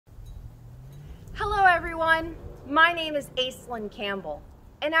everyone. My name is Aislynn Campbell,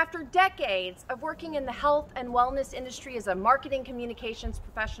 and after decades of working in the health and wellness industry as a marketing communications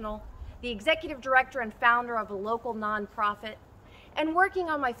professional, the executive director and founder of a local nonprofit, and working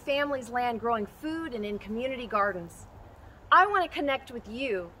on my family's land growing food and in community gardens, I want to connect with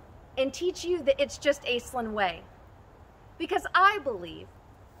you and teach you the It's Just Aislynn way. Because I believe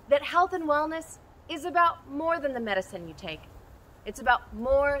that health and wellness is about more than the medicine you take. It's about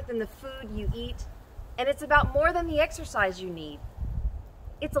more than the food you eat, and it's about more than the exercise you need.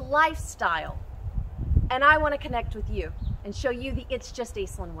 It's a lifestyle, and I want to connect with you and show you the It's Just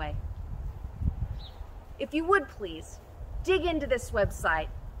Aislynn way. If you would please, dig into this website,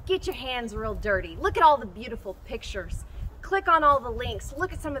 get your hands real dirty, look at all the beautiful pictures, click on all the links,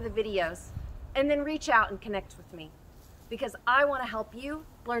 look at some of the videos, and then reach out and connect with me. Because I want to help you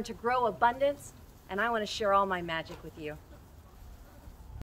learn to grow abundance, and I want to share all my magic with you.